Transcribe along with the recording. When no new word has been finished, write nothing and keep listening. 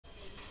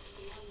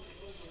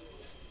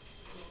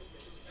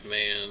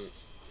man.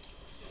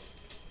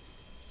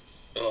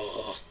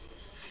 Oh.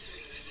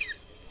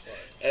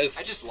 I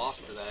just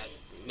lost to that.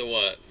 The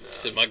what?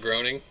 Is it my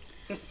groaning?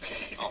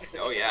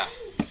 Oh yeah.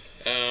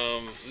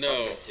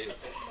 No.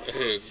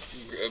 Who?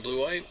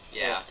 Blue-white?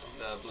 Yeah,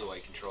 the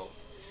blue-white control.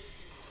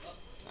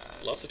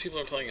 Lots of people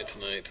are playing it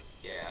tonight.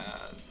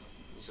 Yeah,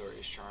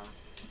 Zoria's Charm.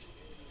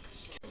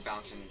 Kept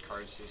bouncing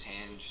cards to his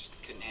hand, just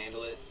couldn't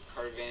handle it.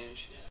 Card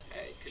advantage.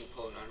 He couldn't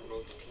pull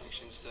non-rolled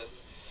connections to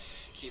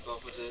keep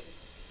up with it.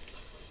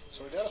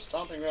 So we got a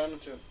stomping ground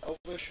into an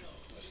elvish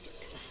mystic.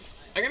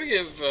 I gotta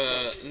give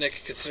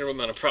Nick a considerable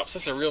amount of props.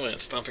 That's a real man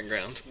stomping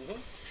ground.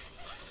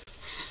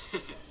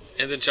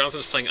 And then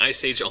Jonathan's playing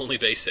Ice Age only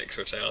basics,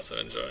 which I also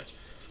enjoy.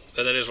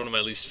 But that is one of my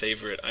least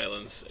favorite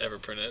islands ever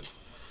printed.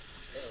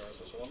 Oh, is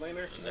this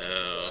one-lander?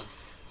 No.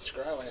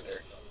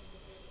 Skylander.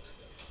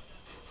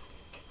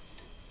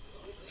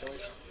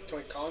 Can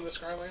we call him the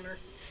Skylander?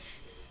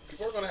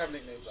 People are going to have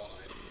nicknames all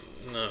night.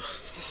 No.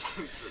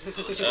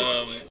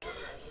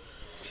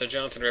 So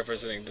Jonathan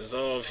representing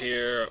Dissolve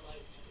here.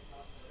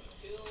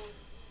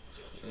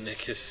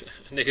 Nick is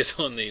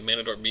on the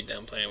Manador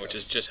beatdown plan, which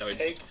is just how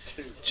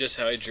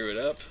I drew it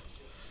up.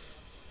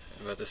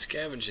 About the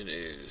scavenging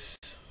ooze.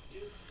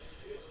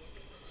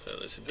 So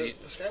there's a the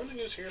scavenging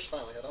ooze here is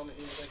fine. Like, I don't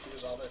even think you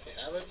dissolve it if you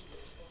have it.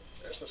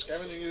 There's the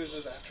scavenging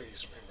oozes after you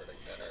Supreme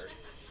Verdict that are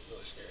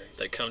really scary.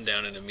 They come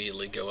down and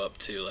immediately go up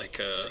to like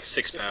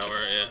 6 power.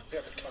 Yeah.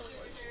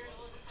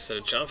 So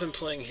Jonathan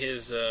playing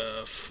his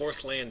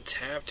 4th land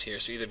tapped here,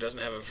 so either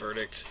doesn't have a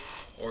verdict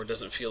or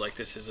doesn't feel like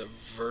this is a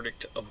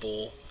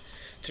verdictable.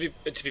 To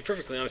be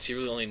perfectly honest, he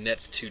really only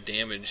nets 2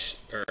 damage.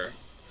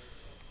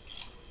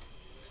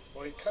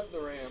 Well, he cut the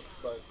ramp,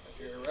 but if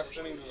you're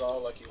representing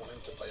Dissolve, like you want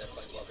him to play a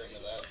Planeswalker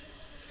into that.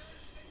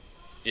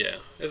 Yeah,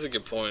 that's a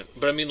good point.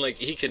 But I mean, like,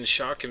 he can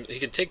shock him. He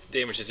can take the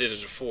damage as is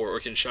as a 4, or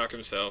he can shock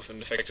himself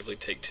and effectively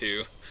take 2.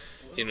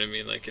 You know what I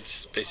mean? Like,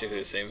 it's basically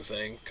the same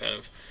thing. Kind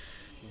of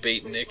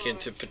bait Nick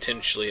into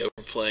potentially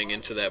overplaying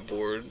into that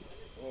board.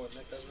 Well,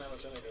 Nick doesn't have a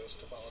Xenagos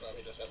to follow it up.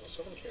 He just has a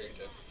Sylvan Carry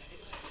tip.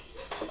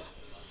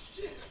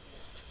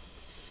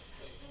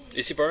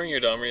 Is he borrowing your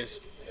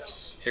Domries?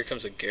 Yes. Here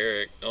comes a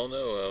Garrick. Oh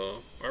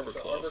no, Arbor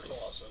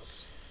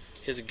Colossus.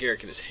 He has a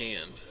Garrick in his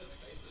hand.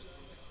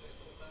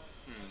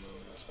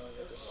 It's going to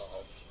get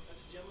dissolved.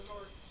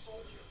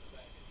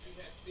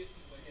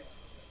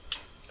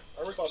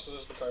 Arbor Colossus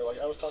is the card, like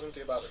I was talking to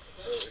you about it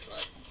earlier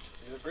tonight.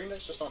 The green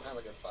decks just don't have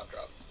a good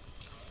 5-drop.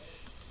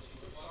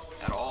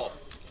 At all.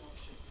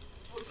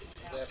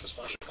 They have to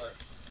splash a card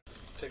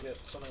to get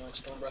something like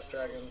Stormbreath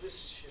Dragon.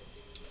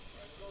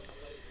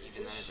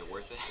 Even then, is it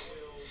worth it?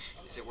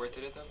 Is it worth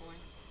it at that point?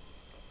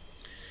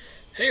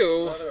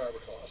 Hey-o! Another Arbor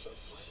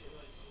Colossus.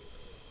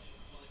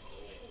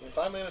 I mean,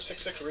 5 mana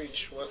 6/6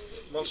 reach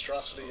with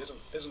Monstrosity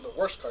isn't the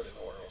worst card in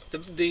the world.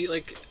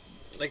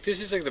 Like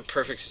this is like the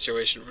perfect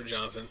situation for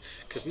Jonathan,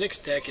 because Nick's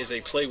deck is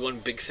a play one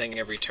big thing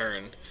every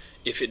turn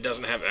if it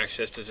doesn't have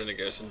access to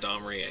Xenagos and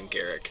Domri and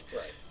Garrick.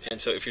 Right.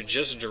 And so if you're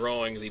just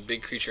drawing the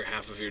big creature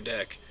half of your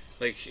deck,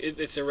 like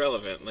it's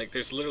irrelevant. Like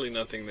there's literally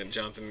nothing that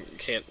Jonathan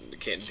can't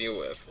deal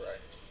with. Right.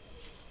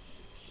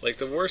 Like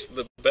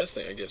the best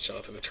thing against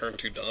Jonathan is turn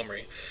 2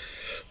 Domri.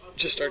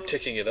 Just start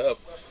ticking it up,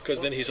 because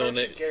then he's on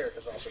it. Garrick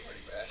is also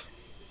pretty bad.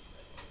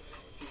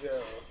 If you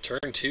go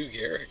turn 2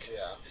 Garrick.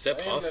 Yeah. Is that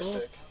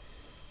possible?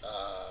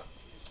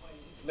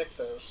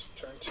 Mystic, Nykthos.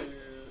 Turn 2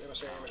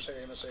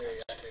 Emissary,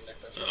 activate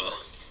Nykthos for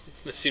 6.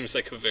 This seems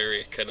like a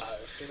very kind of.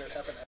 I've seen it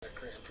happen at a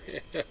Grand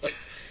Prix.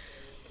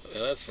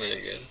 Well, that's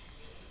pretty good.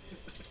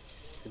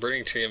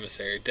 Burning Tree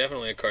Emissary,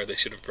 definitely a card they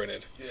should have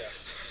printed.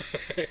 Yes.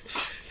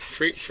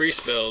 Free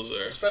spells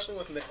are... Especially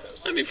with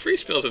Nykthos. I mean, free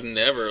spells have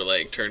never,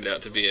 like, turned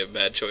out to be a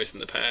bad choice in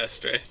the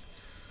past, right?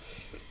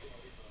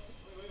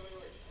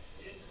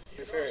 To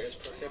be fair, it's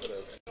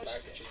prohibitive in the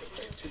fact that you can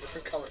play 2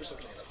 different colors of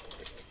mana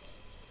for it.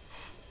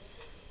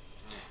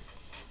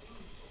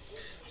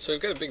 So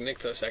we've got a big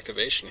Nykthos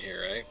activation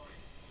here, right?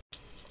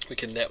 We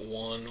can net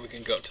 1, we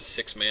can go up to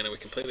 6 mana, we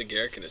can play the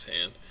Garrick in his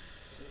hand.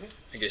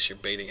 I guess you're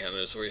baiting out an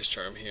Azorius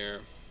Charm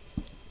here.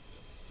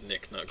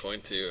 Nick not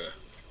going to...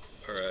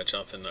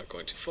 Jonathan not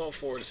going to fall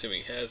for it,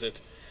 assuming he has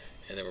it.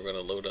 And then we're going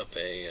to load up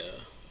a...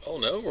 oh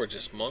no, we're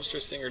just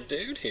Monster Singer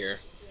Dude here.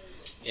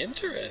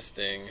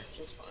 Interesting.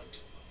 That's fine.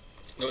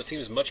 No, it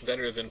seems much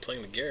better than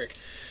playing the Garrick.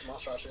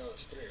 Monstrosity on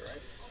its 3,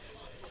 right?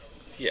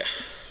 Yeah.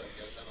 So you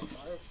guys have on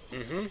 5?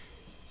 Mm-hmm.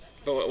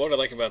 But what I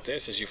like about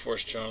this is you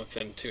force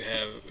Jonathan to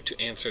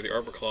answer the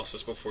Arbor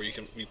Colossus before you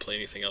play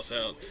anything else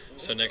out.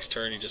 So next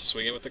turn you just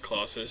swing it with the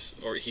Colossus,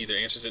 or he either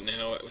answers it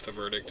now with a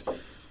verdict.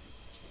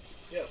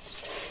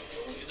 Yes.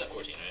 He was at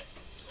 14, right?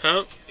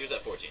 Huh? He was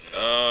at 14,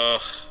 right?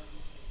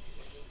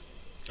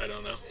 I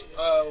don't know.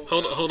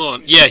 Hold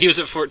on. Yeah, he was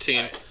at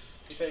 14. Right.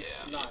 He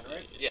takes 9,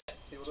 right? Yeah.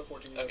 He was at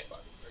 14, he was 5.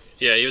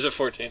 Yeah, he was at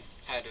 14.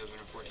 Had to have been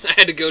a 14. I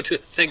had to go to...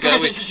 Thank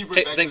God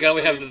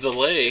we have the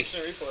delay.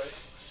 Instant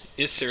replay.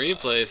 Instant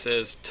replay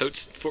says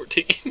Totes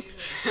 14. You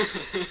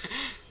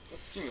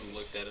even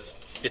looked at us.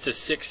 It's a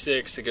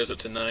 6/6 that goes up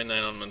to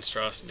 9/9 on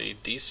Monstrosity.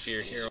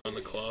 D-Sphere here on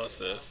the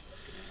Colossus.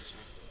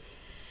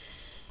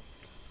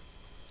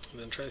 And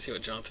then trying to see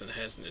what Jonathan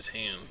has in his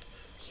hand.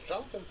 So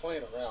Jonathan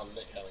playing around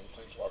Nick having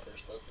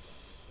planeswalkers, but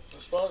the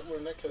spot where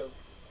Nick could have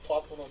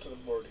plopped one onto the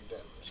board, he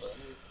didn't. So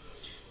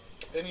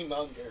any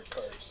non-Garrett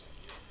cards.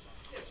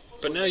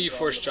 But now you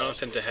force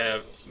Jonathan to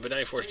have. But now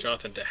you force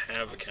Jonathan to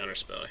have a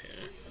counterspell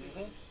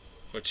here,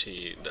 which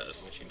he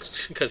does,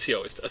 because he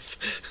always does.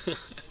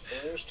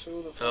 So there's two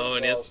of the oh,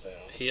 and down.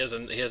 he has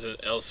an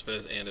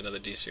Elspeth and another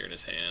D-Sphere in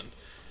his hand.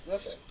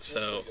 That's it. That's a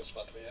pretty good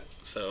spot to be at.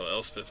 So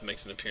Elspeth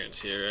makes an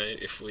appearance here, right?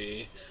 If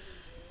we.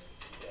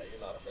 Yeah,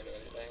 you're not afraid of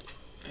anything.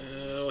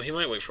 Well, he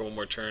might wait for one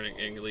more turn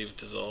and leave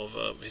Dissolve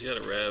up. He's got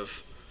a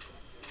Rev.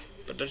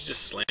 But don't you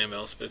just slam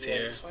Elspeth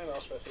here? Yeah, slam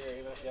Elspeth here.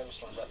 Even if he has a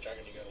Stormbreath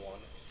Dragon, you go to 1.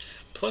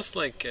 Plus,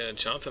 like,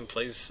 Jonathan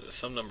plays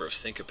some number of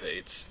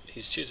Syncopates.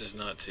 He chooses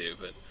not to,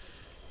 but...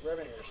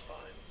 Revving here is fine.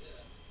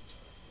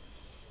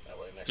 That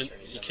way next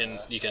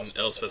turn you can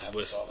Elspeth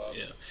with...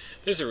 Yeah.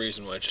 There's a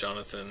reason why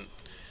Jonathan...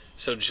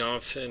 So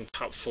Jonathan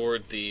top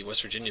forward the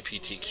West Virginia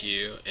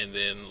PTQ, and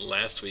then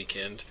last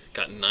weekend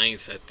got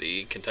 9th at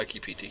the Kentucky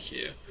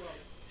PTQ.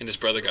 And his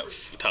brother got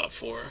top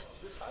 4.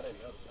 I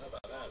didn't know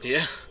about that.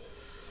 Yeah.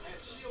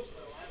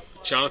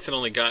 Jonathan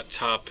only got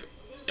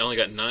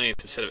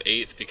 9th instead of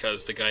 8th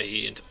because the guy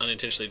he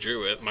unintentionally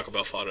drew with, Michael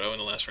Belfato, in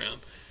the last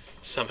round,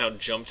 somehow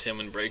jumped him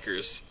in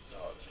breakers.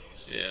 Oh,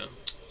 jeez. Yeah.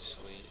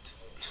 Sweet.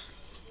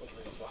 Which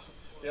means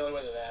the only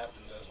way that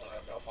happens is when I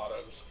have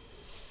Belfato's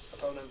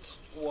opponents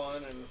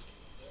won and...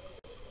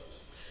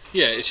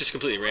 Yeah, it's just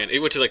completely random. It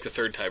went to like the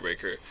 3rd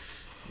tiebreaker.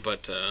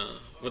 But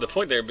the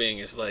point there being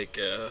is like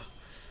the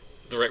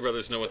Wright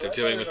brothers know what they're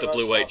doing with the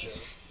blue-white.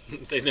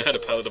 They know how to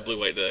pilot a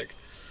blue-white deck.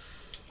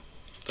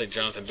 Played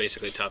Jonathan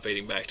basically top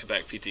 8ing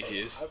back-to-back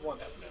PTQs. I've won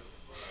FNM,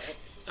 right?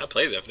 I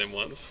played FNM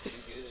once. Too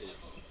good.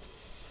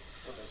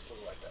 With this blue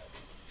like that.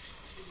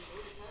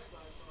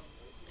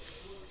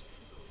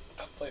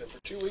 I played it for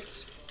 2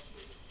 weeks.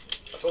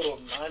 A total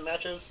of 9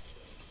 matches.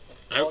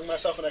 Calling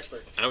myself an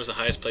expert. I was the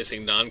highest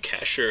placing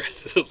non-casher at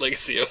the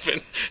Legacy Open.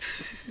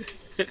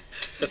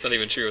 That's not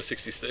even true. I was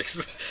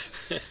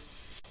 66th.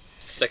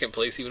 2nd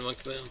place even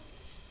amongst them.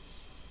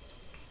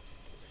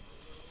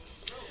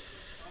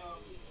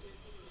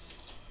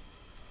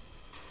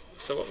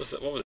 So what was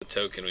the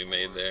token we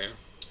made there?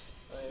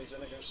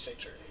 Xenagos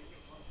Satyr.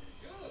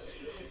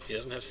 He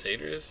doesn't have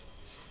Satyrs?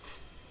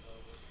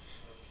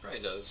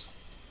 Right, does.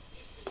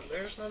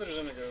 There's another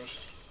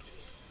Xenagos.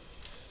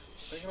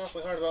 Thinking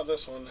awfully hard about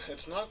this one.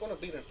 It's not going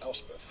to beat an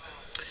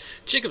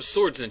Elspeth. Jacob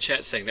Swords in the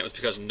chat saying that was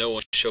because no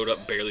one showed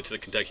up barely to the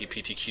Kentucky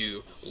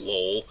PTQ.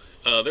 Lol.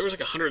 There was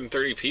like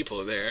 130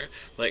 people there.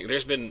 Like,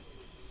 there's been...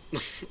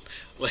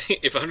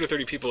 like, if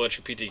 130 people at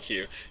your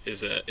PTQ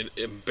is an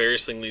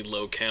embarrassingly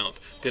low count,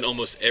 then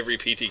almost every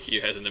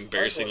PTQ has an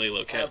embarrassingly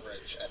low count.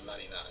 Average at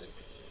 99.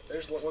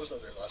 There's ones that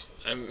are less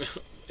than that.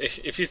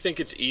 If you think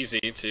it's easy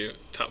to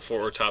top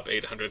 4 or top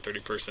 8 130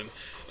 person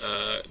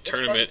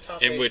tournament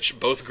in which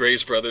both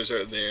Graves brothers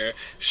are there,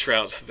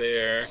 Shrout's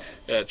there,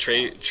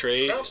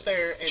 Shrout's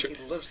there and he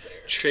lives there.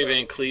 Trey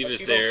Van Cleve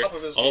is there,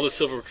 all the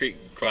Silver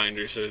Creek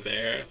grinders are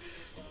there,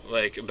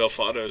 like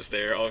Belfato's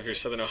there, all of your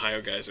Southern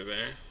Ohio guys are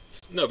there.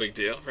 It's no big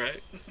deal,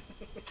 right?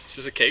 It's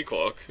just a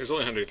cakewalk. There's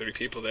only 130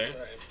 people there.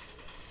 Right.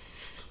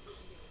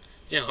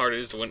 You know how hard it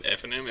is to win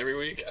FNM every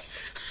week?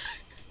 Yes.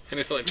 And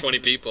there's only 20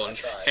 people,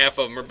 and half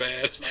of them are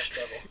bad. It's my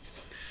struggle.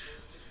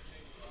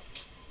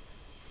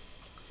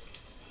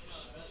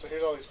 So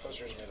here's all these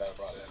posters that I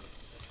brought in.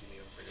 If you need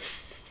them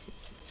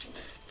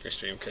for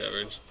stream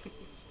coverage.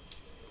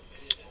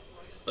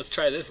 Let's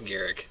try this,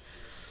 Garrick.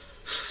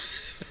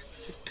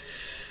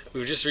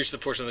 We've just reached the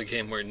portion of the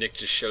game where Nick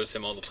just shows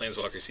him all the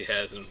planeswalkers he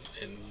has and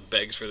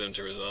begs for them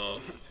to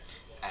resolve.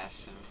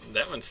 Ask him.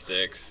 That one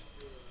sticks.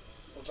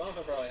 Well,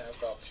 Jonathan probably has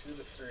about 2 to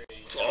 3.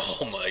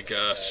 Oh my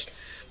gosh.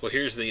 Well,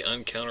 here's the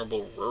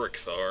uncounterable Rurik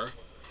Thar.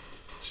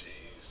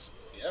 Jeez.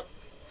 Yep.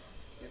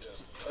 You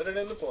just put it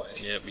into play.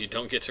 Yep, you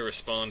don't get to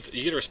respond.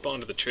 You get to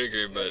respond to the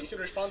trigger, but... Yeah, you can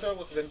respond to it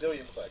with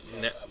Vendilion Plague.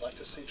 I'd like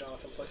to see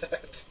Jonathan play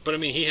that. But, I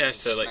mean, he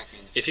has to, like...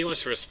 If he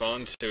wants to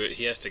respond to it,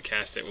 he has to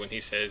cast it when he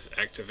says,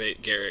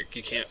 activate Garrick.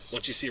 You can't...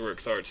 Once you see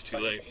Rurik Thar, it's too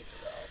late.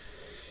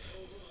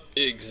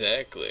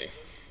 Exactly.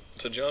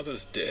 So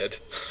Jonathan's dead.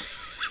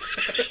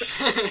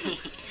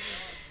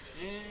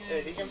 Yeah,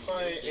 he can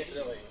play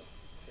Aetherling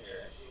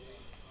here.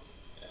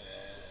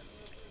 And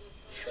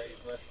trade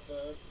with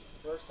the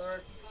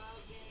Rorthar.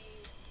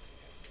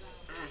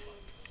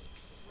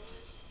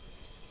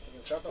 He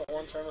can jump at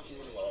 1 turn with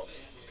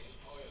Moonwalls.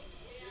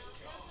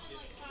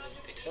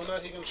 Well, no,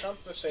 he can jump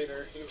the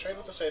Satyr. He can trade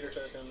with the Satyr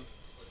token.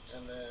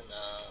 And then,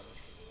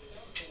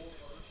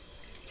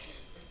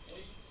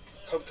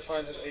 hope to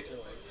find his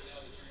Aetherling.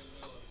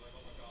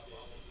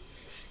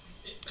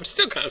 I'm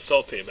still kind of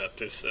salty about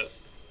this,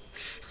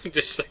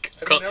 just like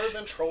have you never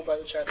been trolled by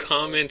the chat?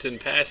 Comment in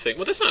passing.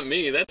 Well, that's not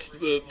me. That's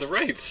the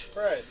Wrights.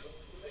 Right.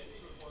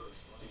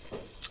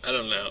 I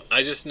don't know.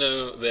 I just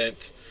know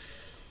that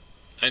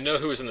I know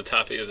who was in the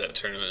top 8 of that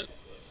tournament,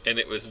 and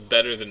it was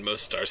better than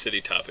most Star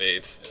City top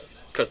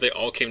 8s because they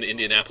all came to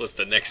Indianapolis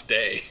the next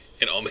day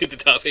and all made the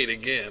top 8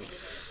 again.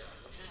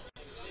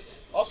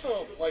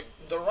 Also, like,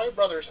 the Wright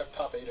brothers have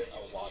top 8 in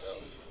a lot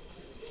of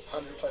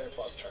 100-player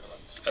plus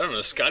tournaments. I don't know.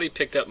 Scotty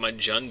picked up my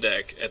Jun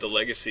deck at the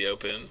Legacy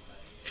Open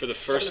for the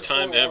first So did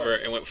time 4-1. ever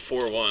and went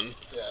 4-1.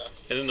 Yeah.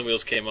 And then the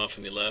wheels came off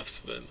and he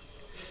left. But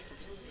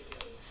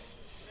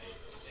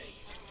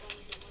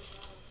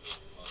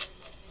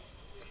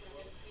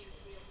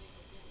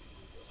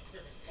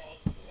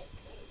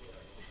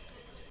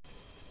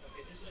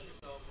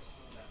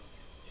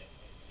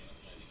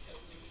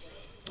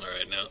all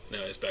right, now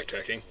he's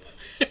backtracking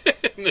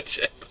in the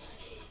chat.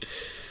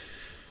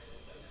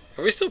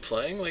 Are we still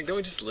playing? Like, don't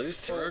we just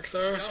lose to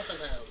Urkthar? Jonathan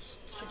has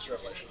Sphinx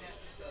Revelation.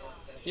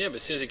 Yeah, but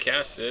as soon as he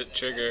casts it,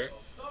 trigger.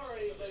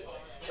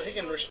 But he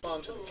can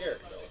respond to the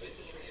Garrick ability.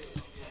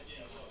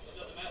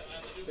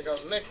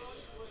 Because Nick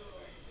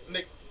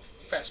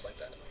fast like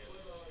that.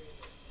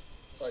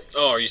 Like,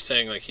 Oh, are you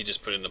saying like he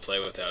just put it into play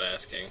without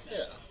asking?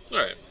 yeah.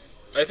 Alright.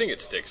 I think it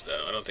sticks,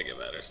 though. I don't think it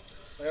matters.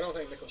 Like, I don't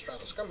think Nick was trying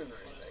to scum him or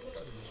anything,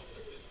 but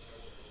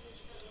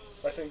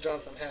I think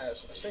Jonathan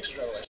has a Sphinx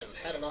Revelation,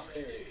 had an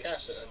opportunity to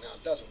cast it, and now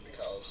doesn't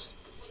because,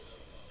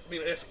 I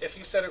mean, if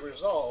he said it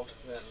resolved,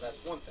 then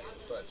that's one thing,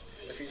 but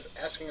if he's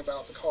asking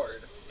about the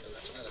card, then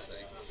that's another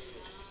thing.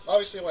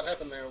 Obviously what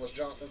happened there was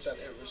Jonathan said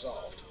it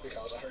resolved,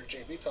 because I heard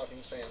JB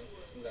talking saying,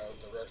 no,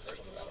 the Rurkthar's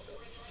on the battlefield.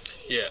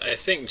 Yeah, I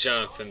think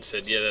Jonathan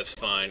said, yeah, that's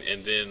fine,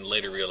 and then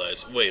later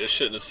realized, wait, I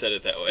shouldn't have said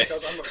it that way.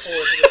 Because I'm a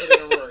forward to put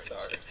in a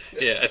Rurkthar.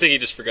 Yeah, I think he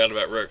just forgot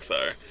about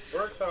Rurkthar.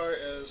 Rurkthar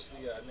is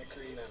the Nick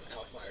Reid and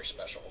Alec Myers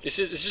special. It's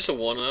just a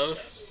one-of.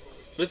 Yes.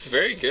 But it's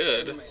very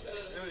good. I mean,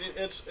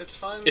 it's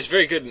fun. It's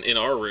very good in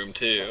our room,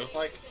 too.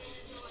 Like,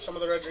 some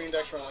of the red-green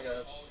decks run like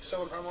a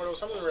Sylvan Primordial,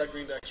 some of the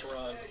red-green decks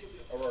run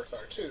a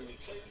Rurkthar too,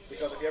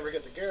 because if you ever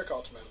get the Garrick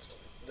ultimate,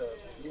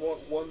 you want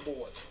one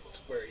bullet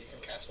where you can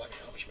cast like an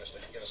Elvish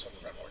Mystic and get a Sylvan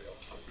Primordial.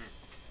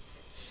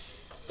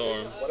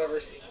 Storm.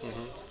 Whatever.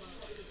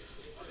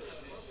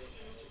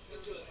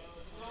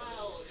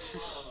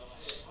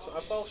 So I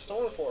saw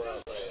Storm for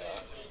a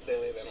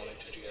daily event on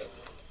MTGO.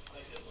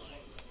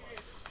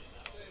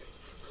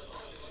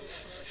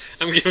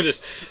 I'm giving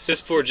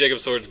this poor Jacob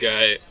Swords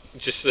guy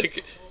just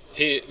like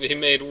he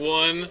made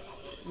one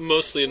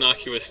mostly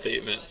innocuous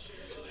statement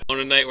on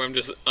a night where I'm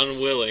just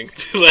unwilling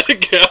to let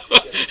it go.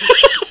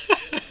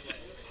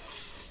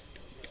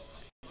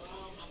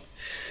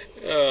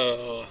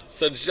 Oh,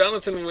 so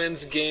Jonathan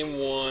wins game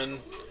 1,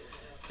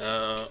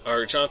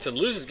 or Jonathan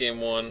loses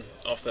game 1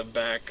 off the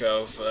back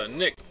of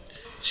Nick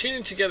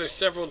chaining together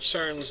several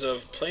turns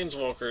of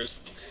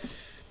Planeswalkers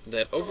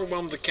that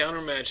overwhelmed the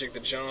counter magic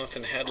that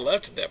Jonathan had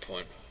left at that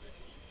point.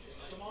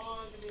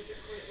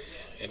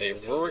 And a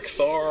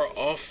Rurkthar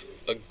off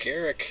a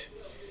Garrick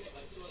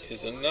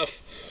is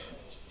enough.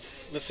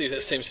 Let's see if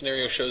that same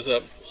scenario shows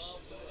up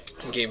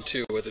in game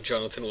 2, where the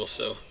Jonathan will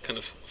so kind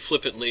of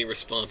flippantly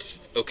respond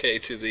okay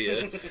to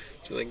the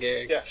to the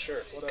Garrick. Yeah,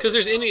 sure. Because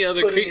there's any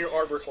other put in your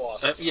Arbor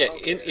Colossus. yeah,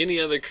 any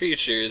other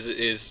creature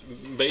is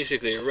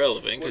basically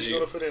irrelevant because you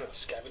going to put in a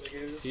Scavenger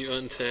Ooze? you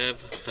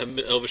untap an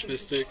Elvish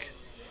Mystic.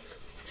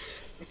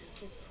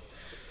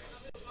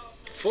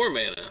 4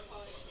 mana,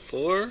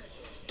 4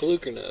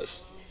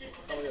 Pelukernos.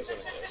 How many is in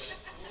it?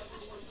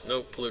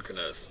 No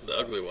Pelukernos, the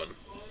ugly one.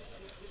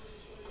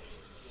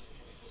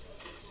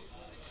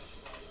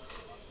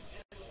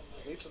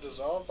 Needs to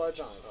dissolve by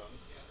Jonathan.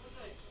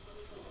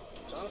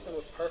 Jonathan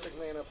with perfect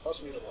mana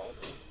plus mutable.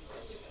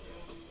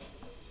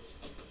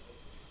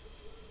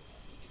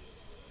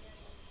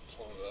 It's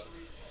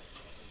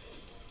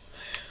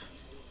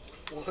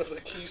one of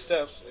the key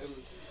steps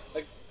in,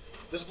 like,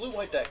 this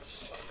blue-white deck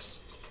sucks.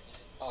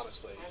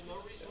 Honestly,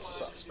 it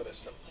sucks, but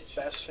it's the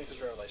best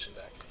Sphinx Revelation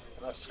deck,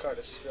 and this card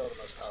is still the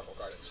most powerful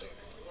card I've seen.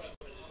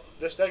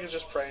 This deck is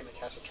just praying to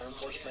cast a turn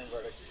 4 Spring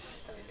Verdict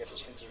and then get to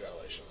Sphinx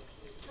Revelation.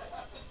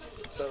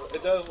 So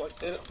it does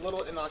like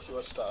little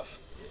innocuous stuff,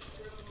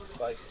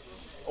 like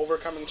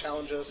overcoming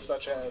challenges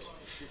such as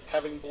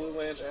having blue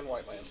lands and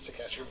white lands to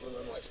cast your blue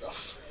and white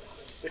spells.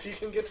 If you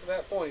can get to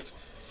that point,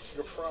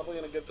 you're probably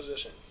in a good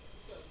position.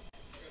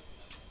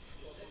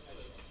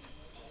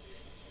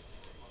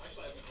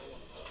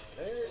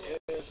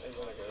 There is a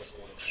Xenagos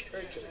going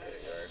straight to the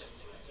graveyard.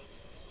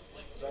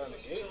 Is that on the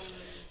gate?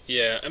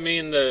 Yeah, I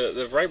mean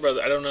the Wright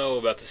brother. I don't know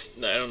about the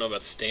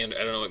standard.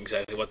 I don't know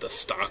exactly what the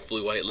stock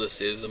blue-white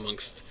list is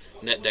amongst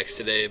net decks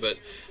today, but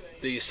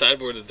the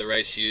sideboard that the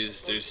Wrights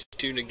use, there's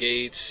 2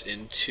 negates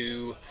and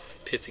 2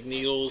 Pithing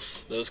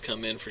Needles. Those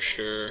come in for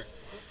sure.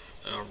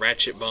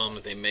 Ratchet Bomb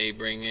that they may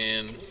bring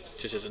in,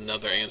 just as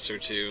another answer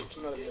to. It's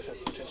another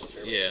potential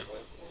fear. Yeah.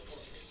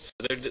 So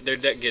their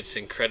deck gets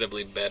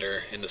incredibly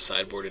better in the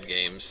sideboarded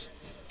games,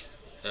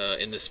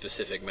 in this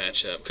specific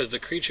matchup, because the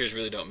creatures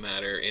really don't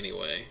matter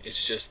anyway.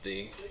 It's just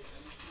the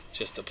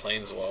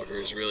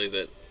Planeswalkers really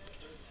that.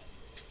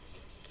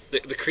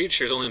 The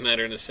creatures only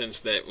matter in the sense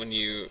that when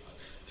you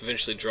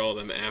eventually draw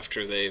them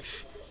after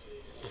they've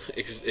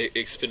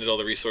expended all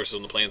the resources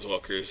on the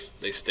Planeswalkers,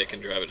 they stick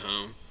and drive it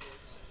home.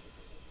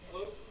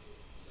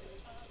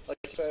 Like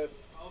I said,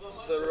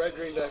 the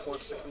red-green deck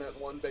wants to commit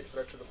one big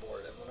threat to the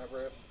board, and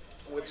whenever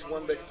it's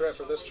one big threat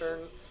for this turn,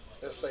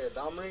 let's say a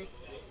Domri.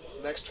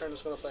 Next turn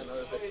it's going to play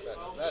another big threat.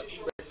 That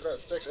big threat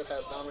sticks, it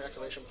has Domri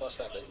activation plus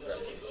that big threat.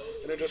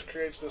 And it just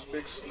creates this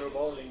big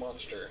snowballing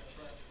monster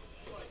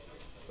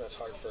that's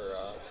hard for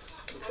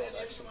control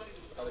decks and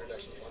other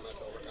decks in format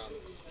to overcome.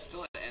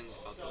 Still at the ends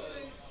about the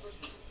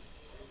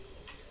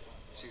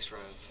 6 rev.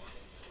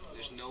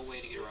 There's no way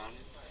to get around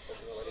it.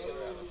 There's no way to get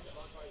around it.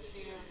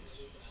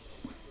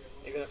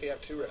 Even if you have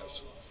 2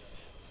 revs.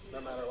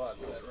 No matter what,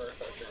 that rare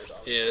effect trigger's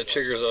always Yeah, the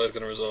trigger is always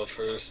going to resolve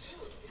first.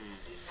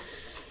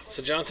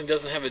 So Jonathan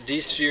doesn't have a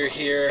D-Sphere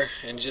here,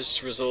 and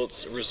just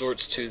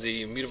resorts to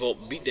the Mutavault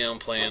beatdown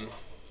plan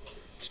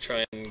to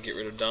try and get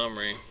rid of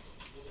Domri.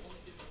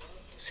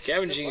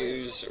 Scavenging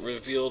Ooze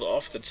revealed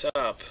off the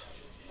top.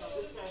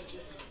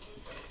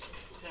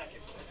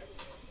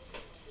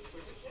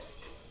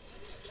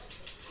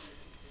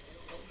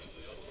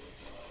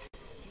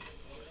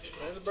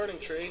 There's a Burning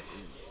Tree.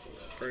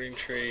 Burning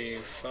Tree,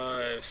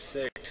 5,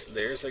 6.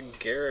 There's a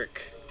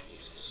Garrick.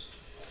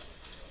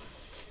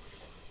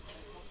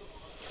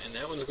 And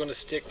that one's going to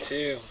stick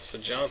too. So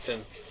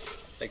Jonathan,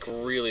 like,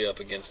 really up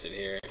against it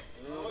here.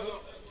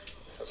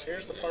 Because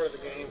here's the part of the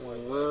game where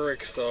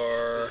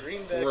Rurikthar,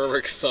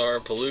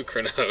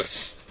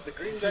 Pelukrinos. the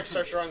green deck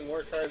starts drawing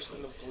more cards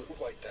than the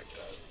blue-white deck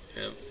does.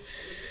 Yep.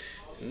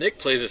 Nick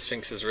plays a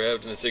Sphinx's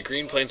Revved, and it's a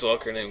green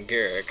planeswalker named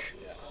Garrick.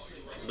 Yeah.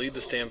 Lead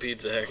the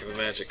Stampede's a heck of a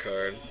magic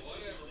card.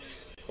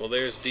 Well,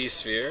 there's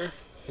D-Sphere.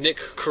 Nick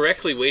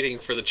correctly waiting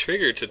for the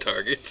trigger to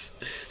target.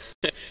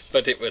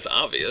 But it was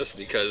obvious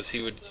because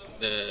he would,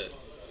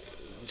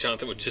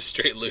 Jonathan would just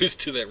straight lose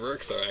to that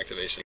Rurikthar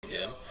activation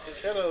again. He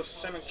could have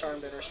Simic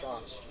Charmed in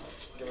response,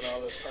 given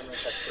all this permanent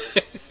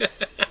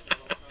hexproof.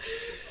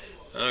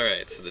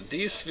 Alright, so the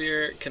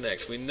D-Sphere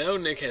connects. We know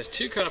Nick has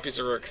 2 copies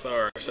of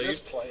Rurikthar, so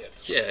Just play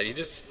it. Yeah, you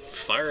just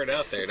fire it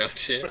out there,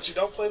 don't you? But you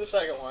don't play the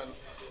second one.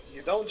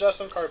 You don't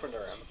Justin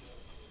Carpenter him.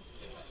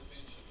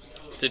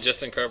 Did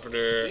Justin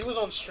Carpenter He was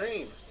on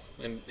stream.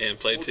 and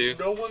play 2?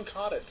 No one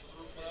caught it.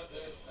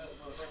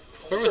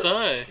 Where was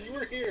I? You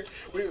were here.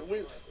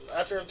 We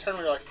after a turn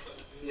we were like,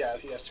 yeah,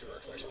 he has 2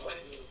 Rurikthars to play.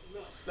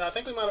 No, I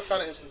think we might have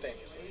caught it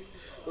instantaneously.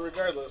 But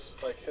regardless,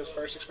 like his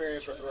first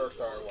experience with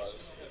Rurikthar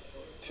was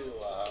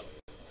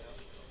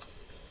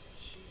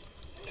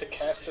to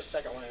cast his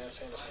second one in his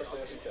hand as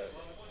quickly as he could.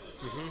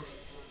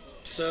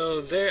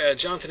 So there,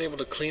 Jonathan able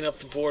to clean up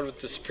the board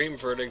with the Supreme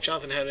Verdict.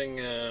 Jonathan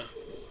having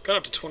got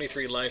up to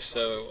 23 life,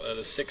 so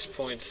the 6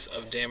 points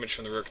of damage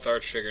from the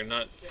Rurikthar trigger,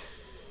 not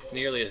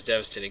nearly as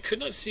devastating. Could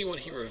not see what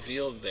he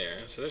revealed there.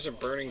 So there's a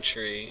Burning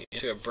Tree,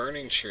 into a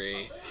Burning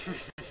Tree,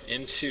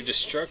 into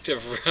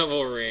Destructive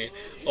Revelry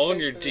on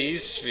your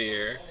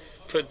D-Sphere.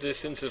 Put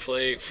this into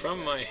play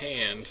from my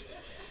hand.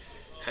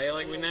 How you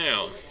like me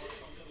now?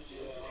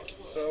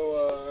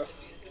 So,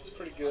 it's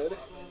pretty good.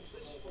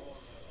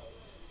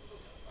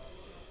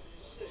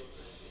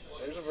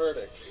 There's a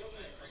verdict.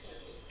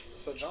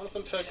 So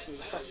Jonathan's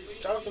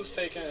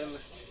taken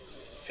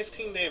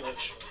 15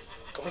 damage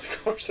over the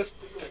course of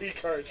 3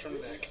 cards from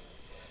Nick.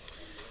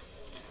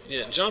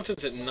 Yeah,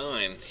 Jonathan's at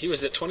 9. He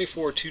was at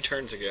 24 2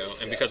 turns ago,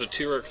 and because of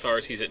 2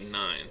 Rurikthars, he's at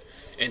 9.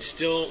 And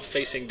still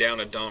facing down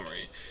a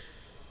Domri.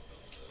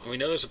 We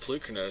know there's a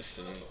Pelukrinos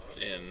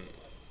in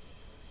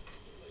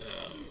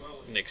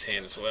Nick's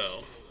hand as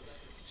well.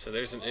 So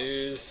there's an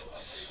Ooze,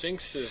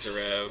 Sphinx's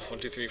Rev, 1,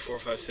 2, 3, 4,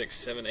 5, 6,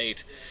 7,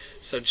 8.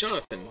 So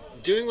Jonathan,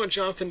 doing what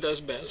Jonathan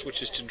does best,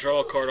 which is to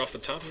draw a card off the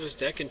top of his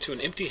deck into an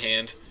empty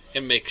hand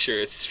and make sure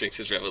it's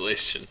Sphinx's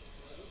Revelation.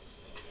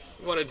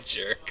 What a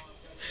jerk.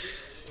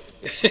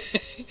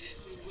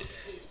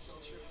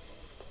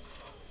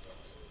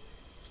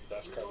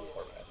 Best card in the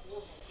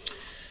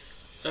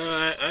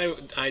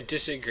format. I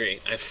disagree.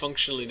 I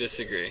functionally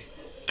disagree.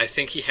 I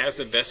think he has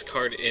the best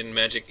card in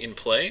Magic in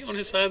play on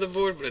his side of the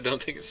board, but I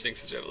don't think it's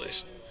Sphinx's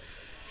Revelation.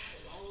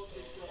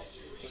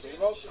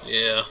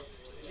 Yeah.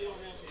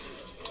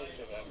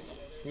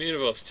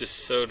 Mutavault's just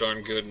so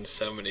darn good in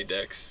so many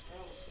decks.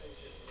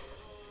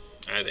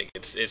 I think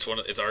it's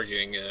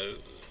arguing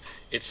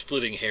it's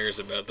splitting hairs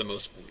about the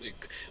most,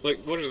 like,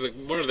 what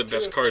are the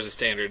best cards of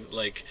Standard,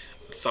 like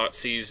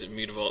Thoughtseize,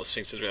 Mutavault,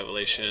 Sphinx's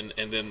Revelation,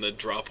 and then the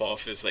drop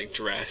off is like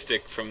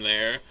drastic from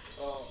there.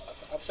 Well,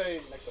 I'd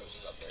say Mythos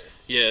is up there.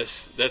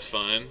 Yes, that's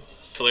fine.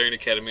 Tolarian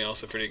Academy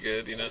also pretty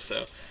good, you know.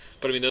 So,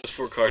 but I mean those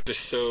 4 cards are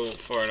so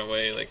far and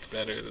away like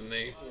better than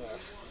the. Yeah,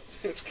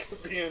 it's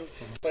being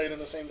played in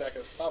the same deck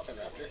as Cloudfin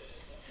Raptor.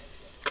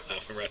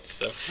 Cloudfin Raptor.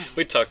 So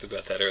we talked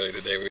about that earlier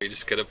today, where you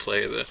just gotta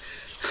play the.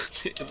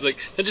 It's like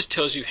that just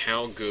tells you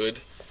how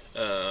good,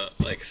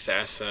 like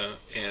Thassa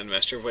and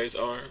Master of Waves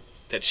are.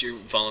 That you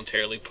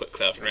voluntarily put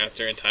Cloudfin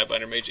Raptor and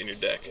Tidebinder Mage in your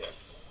deck.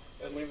 Yes,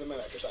 and leave them in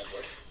at your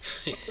sideboard.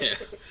 Yeah.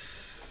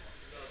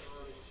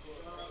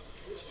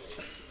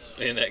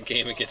 In that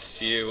game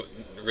against you,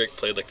 Rick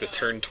played like the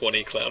turn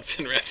 20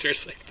 Cloudfin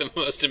Raptors, like the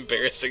most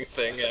embarrassing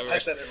thing ever. I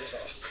said it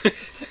resolves.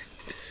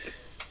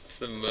 It's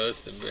the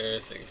most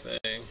embarrassing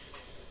thing.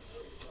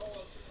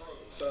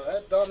 So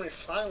that Domri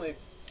finally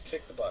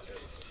kicked the bucket.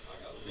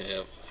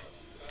 Yep.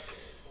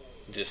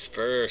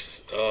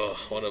 Disperse. Oh,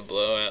 what a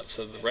blowout.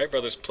 So the Wright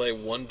brothers play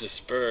 1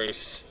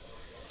 Disperse.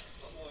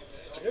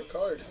 It's a good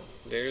card.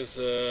 There's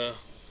a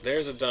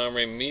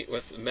Domre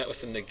met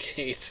with a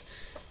negate.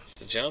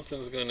 So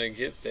Jonathan's gonna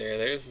get there.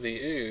 There's the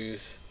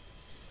ooze.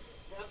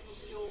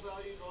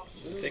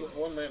 With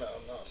 1 mana,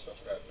 I'm not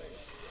such a bad thing.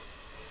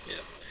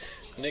 Yep.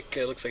 Nick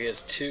looks like he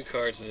has 2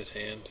 cards in his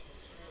hand.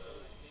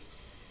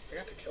 I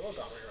got to kill a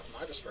Domre with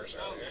my Disperse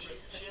earlier.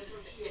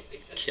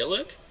 Kill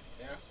it?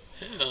 Yeah.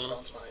 How?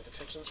 Bounce my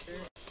Detention Sphere.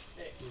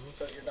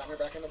 Put your Domre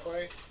back into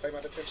play. Play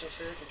my Detention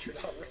Sphere. Get your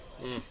Domre.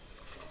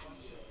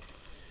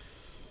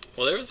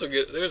 Well, there was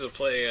a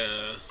play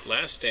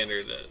last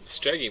standard that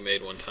Streggy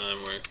made one time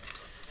where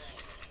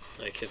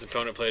like his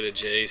opponent played a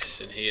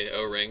Jace and he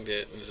O-ringed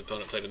it, and his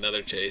opponent played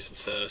another Jace, and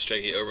so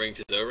Streggy O-ringed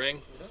his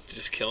O-ring to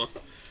just kill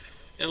him.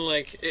 And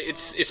like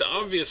it's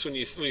obvious when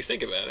you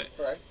think about it.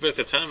 Right. But at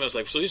the time I was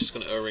like, so he's just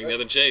gonna O-ring the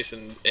other Jace,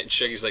 and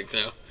Streggy's like,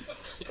 no.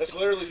 That's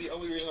literally the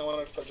only reason I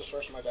wanted to put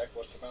Disperse in my deck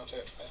was to bounce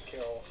it and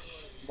kill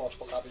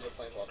multiple copies of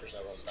Planeswalkers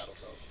that were on the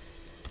battlefield.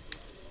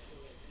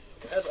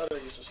 It has other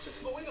uses too.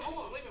 Oh, wait a minute,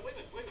 hold on, wait a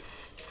minute.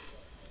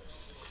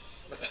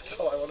 But that's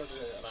all I wanted to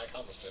do, and I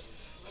accomplished it.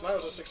 Tonight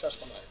was a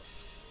successful night.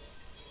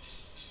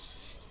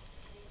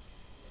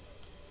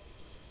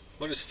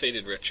 What is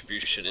Fated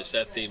Retribution? Is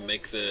that the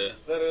make the...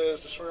 That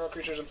is destroy all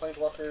creatures and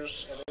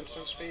Planeswalkers at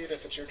instant speed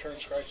if it's your turn,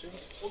 scry 2.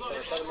 For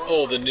 7 minutes.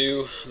 Oh, the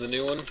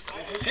new one?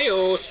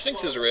 Hey-oh,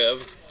 Sphinx's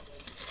Rev.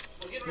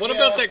 What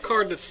about that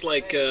card that's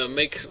like,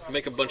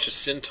 make a bunch of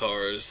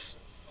centaurs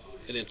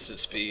at instant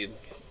speed?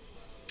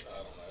 I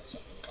don't know,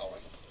 something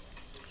calling.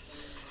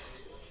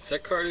 Is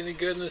that card any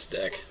good in this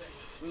deck?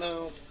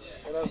 No,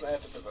 it doesn't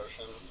add to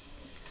devotion.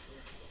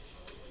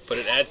 But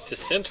it adds to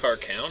centaur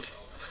count.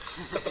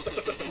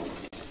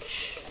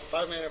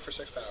 5 mana for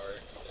 6 power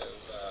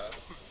is,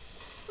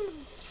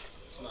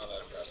 it's not that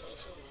impressive.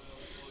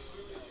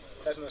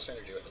 Has no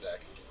synergy with the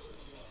deck.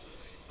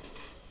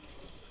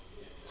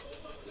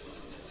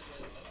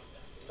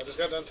 I just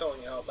got done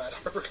telling you how bad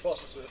Harbor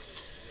Colossus is.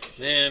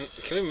 Man,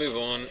 can we move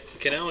on?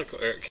 Can Alec...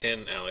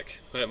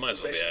 Well, it might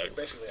as well be Alec.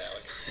 Basically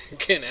Alec.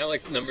 Can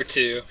Alec number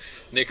 2,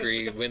 Nick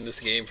Reid, win this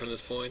game from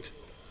this point?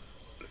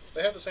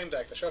 They have the same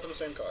deck. They show up in the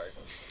same card.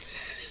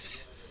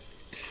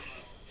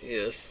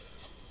 Yes.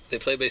 They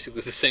play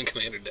basically the same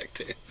commander deck,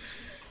 too.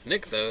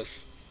 Nick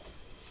those.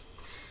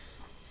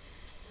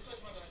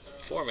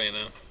 4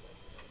 mana.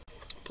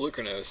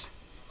 Pelucranos.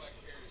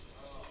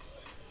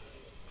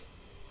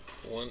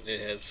 It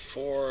has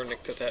 4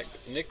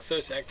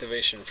 Nykthos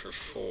activation for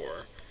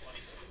 4.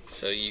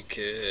 So you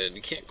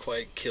can't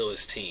quite kill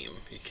his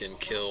team. You can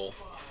kill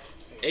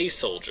a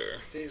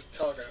soldier. He's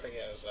telegraphing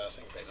his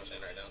syncopatus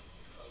in right now.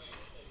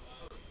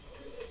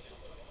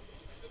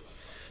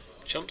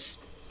 Chumps.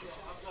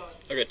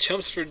 I got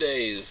chumps for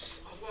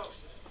days.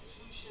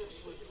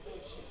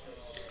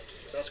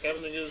 Is that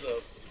scavenging is a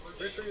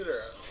 3/3 or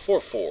a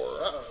 4/4.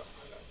 uh-oh.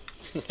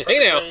 Hey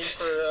now. Range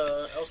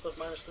for Elspeth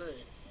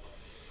 -3.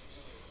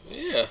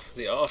 Yeah,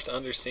 the oft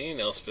underseen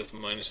Elspeth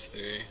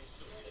 -3.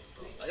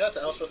 I got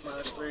to Elspeth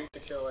 -3 to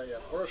kill a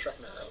Horus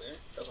Reckoner earlier,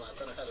 because my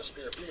opponent had a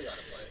Spear of Heliod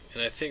in play.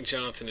 And I think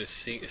Jonathan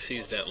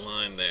sees that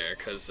line there,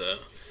 because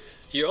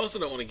you also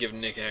don't want to give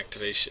Nick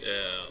activation,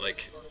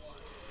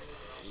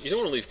 you don't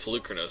want to leave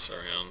Pelucranos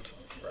around.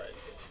 Right.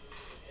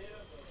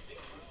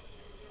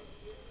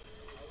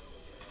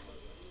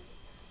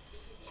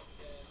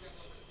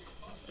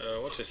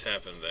 What just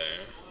happened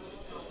there?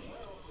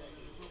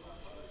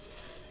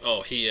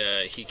 Oh,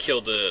 he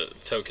killed the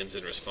tokens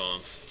in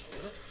response.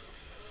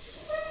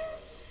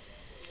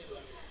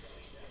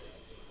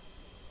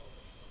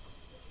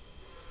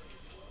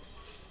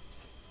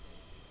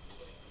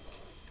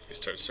 You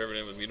start serving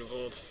him with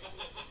Mutavolts.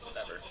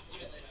 Never.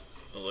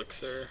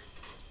 Elixir.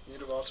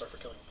 Mutavolts are for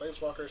killing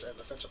Planeswalkers and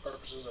defensive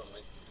purposes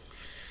only.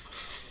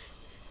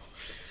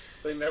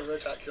 They never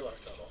attack your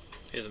life total.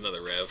 Here's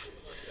another Rev.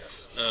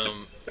 Yes.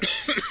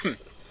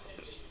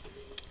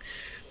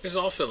 There's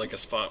also like a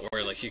spot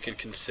where like you could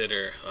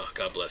consider. Oh,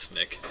 God bless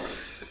Nick.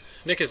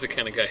 Nick is the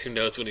kind of guy who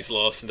knows when he's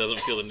lost and doesn't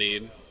feel the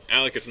need.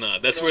 Alec is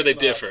not. That's where they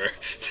differ.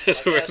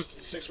 That's I where.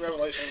 cast 6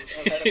 Revelations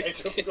and had an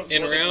 8th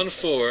In round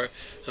 4,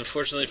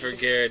 unfortunately for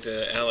Garrett,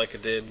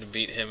 Alec did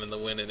beat him in the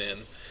win and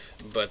in.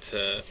 But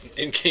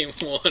in game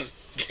 1,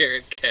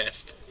 Garrett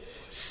cast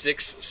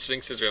 6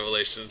 Sphinx's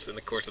Revelations in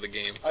the course of the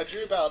game. I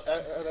drew about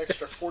an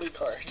extra 40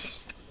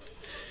 cards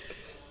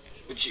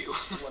Would you?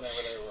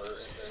 whenever they were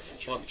in their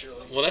Future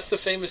League. Well, that's the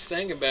famous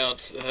thing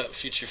about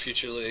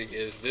Future League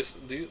is this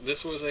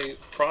was a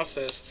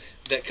process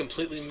that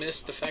completely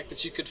missed the fact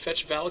that you could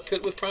fetch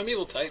Valakut with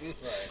Primeval Titan.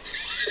 Right.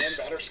 And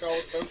Batterskull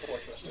with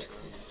Stoneforge Mystic.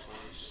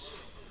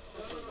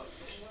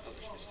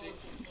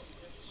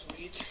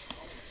 Sweet.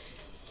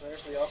 So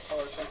there's the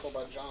Off-Color Temple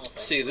by Jonathan.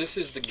 See, this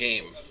is the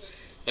game.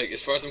 Like,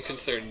 as far as I'm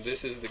concerned,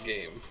 this is the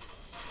game.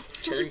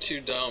 Turn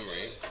 2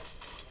 Domri,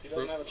 He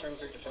doesn't have a turn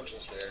 3 Detention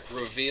Sphere.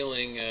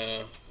 revealing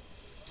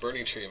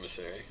Burning Tree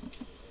Emissary.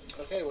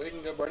 Okay, well he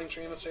can go Burning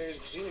Tree Emissaries,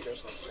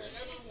 Xenagos next turn.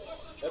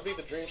 That'd be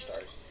the dream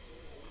start.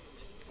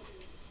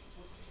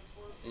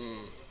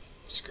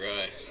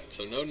 Scry.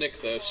 So no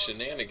Nykthos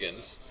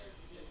shenanigans.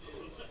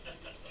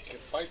 You can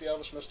fight the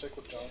Elvish Mystic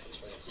with Jonathan's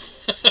face.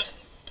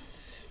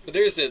 But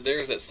there's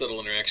that subtle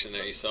interaction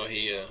there. You saw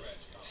he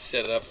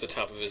set it up at the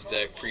top of his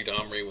deck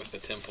pre-Domri with the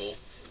Temple.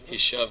 He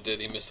shoved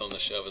it. He missed on the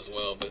shove as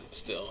well, but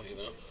still, you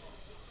know.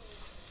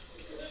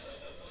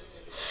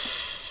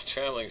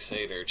 Traveling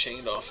Satyr,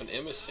 chained off an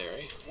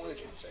Emissary.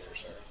 Voyaging Satyr,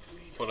 sir.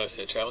 What did I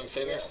say, Traveling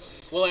Satyr?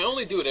 Yes. Well, I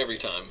only do it every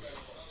time.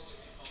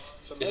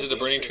 So Is it a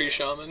Burning Tree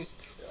Shaman?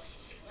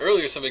 Yes.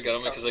 Earlier somebody got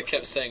on me because I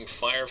kept saying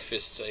Fire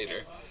Fist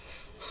Satyr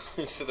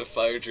instead of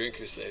Fire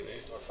Drinker Satyr.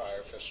 Or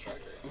Fire Fist Striker.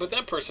 But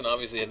that person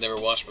obviously had never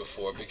watched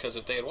before, because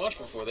if they had watched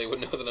before, they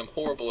would know that I'm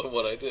horrible at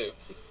what I do.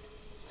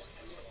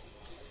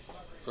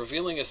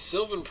 Revealing a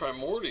Sylvan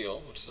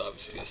Primordial, which is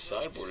obviously a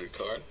sideboarded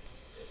card,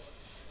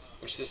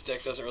 which this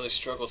deck doesn't really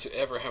struggle to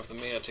ever have the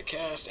mana to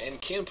cast, and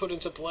can put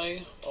into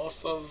play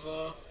off of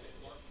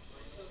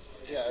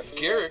Yeah, if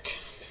Garrick.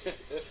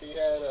 If he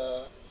had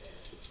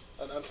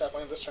an untapped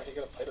land this turn, he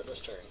could have played it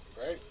this turn,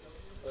 right?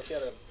 Or if he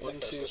had a 1, 2,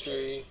 this turn.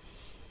 3,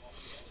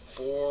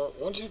 4.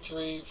 1, 2,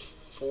 3,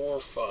 4,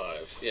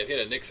 5. Yeah, if he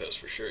had a Nykthos,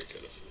 for sure he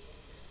could have.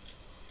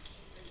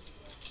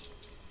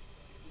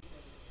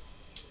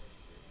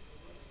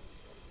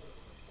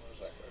 What was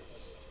that card?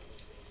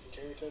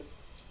 Carried?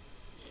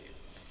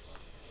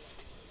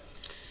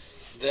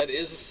 That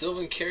is a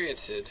Sylvan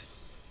Caryatid.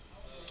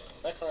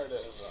 That card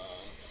is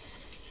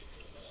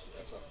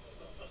that's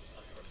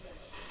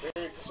a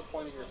very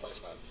disappointing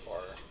replacement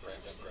for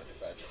Rampant Growth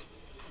Effects.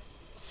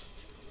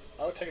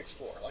 I would take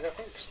Explorer. Like, I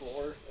think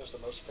Explorer is the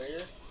most fair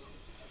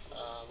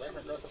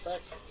Rampant Growth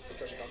Effect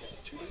because you don't get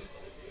the 2D.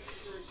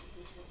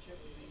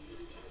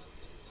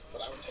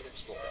 But I would take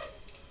Explorer.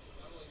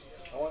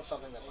 I want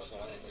something that was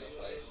not easy to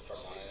play from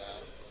my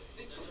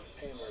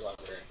Hammer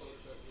library.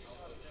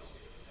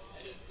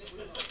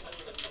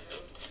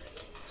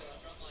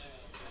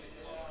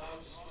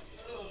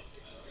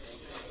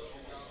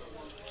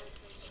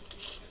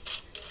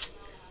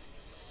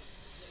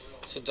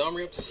 So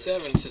Domri up to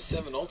 7 to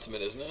 7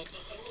 ultimate, isn't it?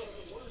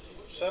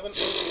 7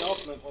 is the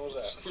ultimate. What was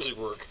that? Where's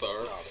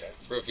Workthar? Oh, okay.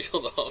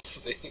 Revealed off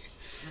the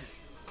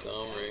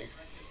Domri.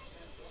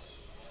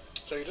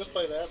 So you just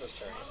play that this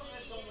turn,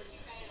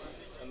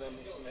 and then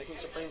making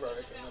Supreme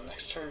Verdict, and then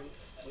next turn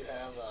you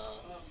have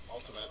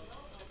ultimate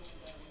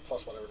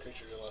plus whatever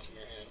creature you're left in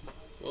your hand.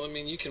 Well, I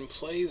mean, you can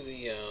play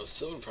the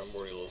Sylvan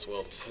Primordial as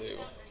well, too.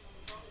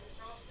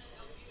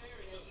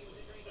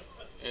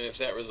 And if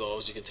that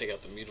resolves, you can take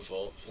out the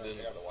Mutavault. And then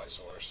take out the White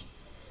Source.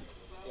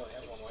 He only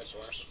has one White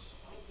Source.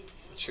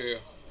 True.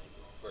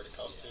 Where it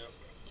costs 2.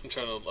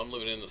 I'm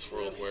living in this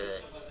world where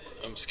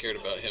I'm scared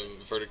about him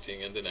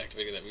verdicting and then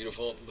activating that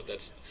Mutavault, but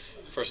that's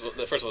first of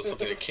all it's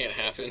something that can't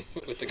happen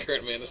with the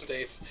current mana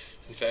states.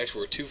 In fact,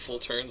 we're 2 full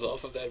turns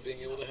off of that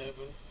being able to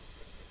happen.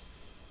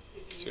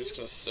 So we're just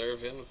gonna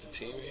serve in with the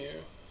team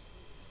here.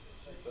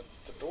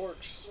 The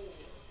Dorks,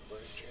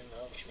 Bridge and the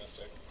Elvish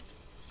Mystic.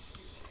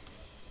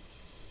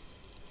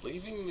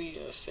 Leaving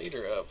the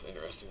Satyr up,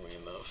 interestingly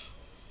enough.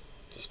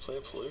 Just play a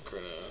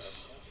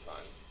Pelucranos. That's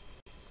fine.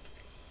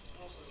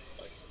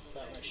 Like,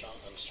 that makes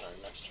Jonathan's turn.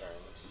 Next turn,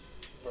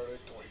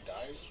 Verdict where he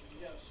dies.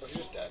 But he's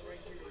just dead.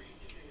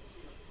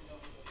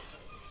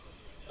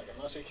 Like,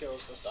 unless he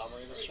kills this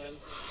Domri this turn,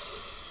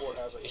 or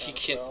has a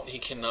he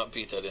cannot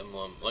beat that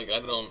emblem. Like, I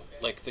don't,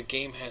 like, the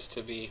game has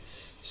to be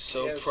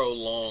so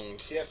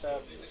prolonged. He has to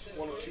have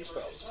 1 of 2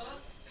 spells.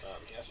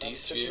 He has to have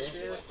D-Sphere?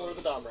 Sphere for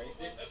the Domri.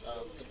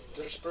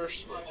 The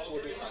Disperse will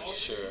do fine.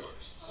 Sure.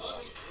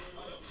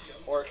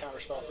 Or a counter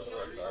spell for the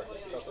Rurikar,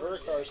 because the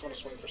Rurikar is going to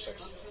swing for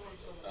 6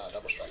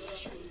 double strike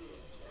next turn.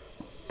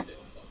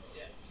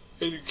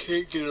 And you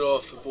can't get it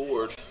off the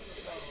board.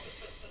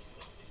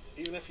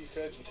 Even if you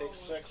could, you take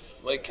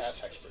 6. Like, it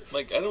has hexproof.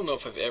 Like, I don't know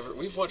if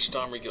we've watched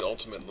Domri get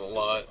ultimate a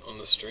lot on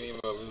the stream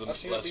over the I've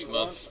seen it last beat few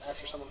months. once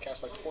after someone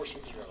cast like 4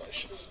 Swings of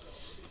Revelations.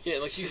 Yeah,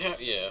 like you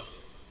have, yeah.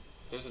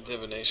 There's a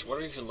divination. What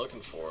are you even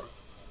looking for?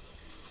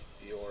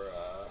 Your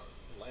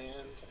land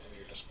and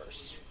your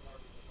Disperse.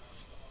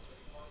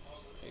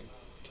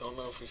 I don't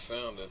know if we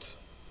found it.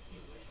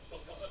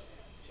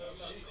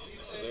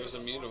 So there's a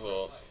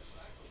Mutavault.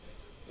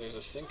 There's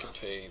a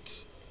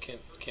Syncopate.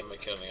 Can't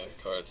make out any other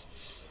cards.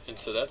 And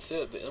so that's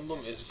it. The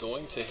emblem is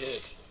going to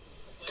hit.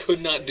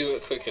 Could not do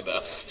it quick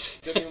enough.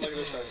 Didn't even look at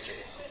this card.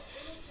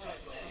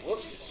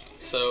 Whoops.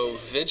 So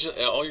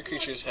all your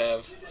creatures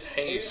have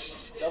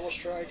haste. Double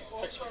strike,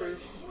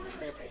 hexproof,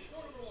 trample.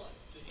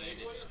 And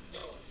it's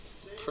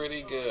going.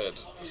 Pretty good.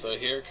 So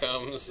here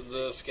comes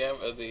the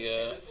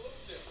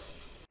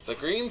the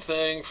green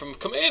thing from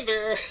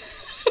Commander.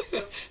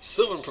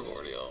 Sylvan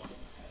Primordial.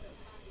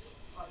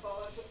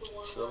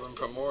 Sylvan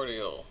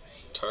Primordial.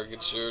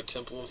 Targets your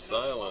Temple of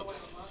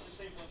Silence.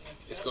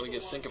 It's going to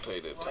get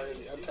syncopated. Target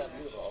the untapped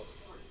Mutavault.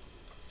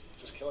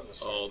 Just killing this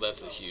turn. Oh,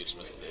 that's a huge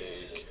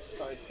mistake.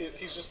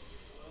 He's just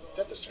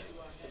dead this turn,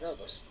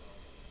 regardless.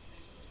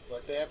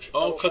 Like, they have Oh,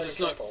 double because it's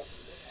strike not. and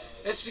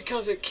It's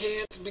because it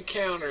can't be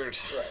countered.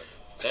 trample. Right.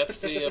 That's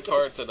the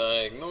part that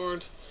I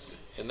ignored,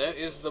 and that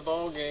is the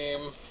ball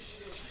game.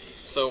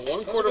 So one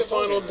That's a good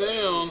ball quarterfinal game,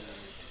 down.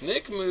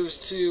 Nick moves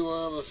to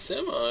the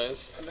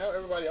semis. And now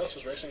everybody else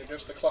is racing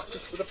against the clock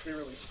before the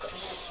pre-release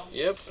starts.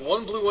 Yep,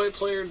 one blue-white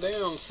player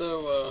down,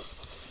 so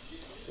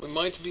we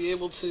might be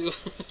able to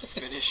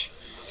finish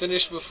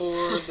before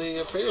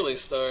the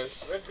pre-release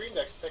starts. Red-green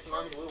deck's taking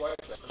on the blue-white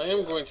deck. I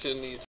am going to need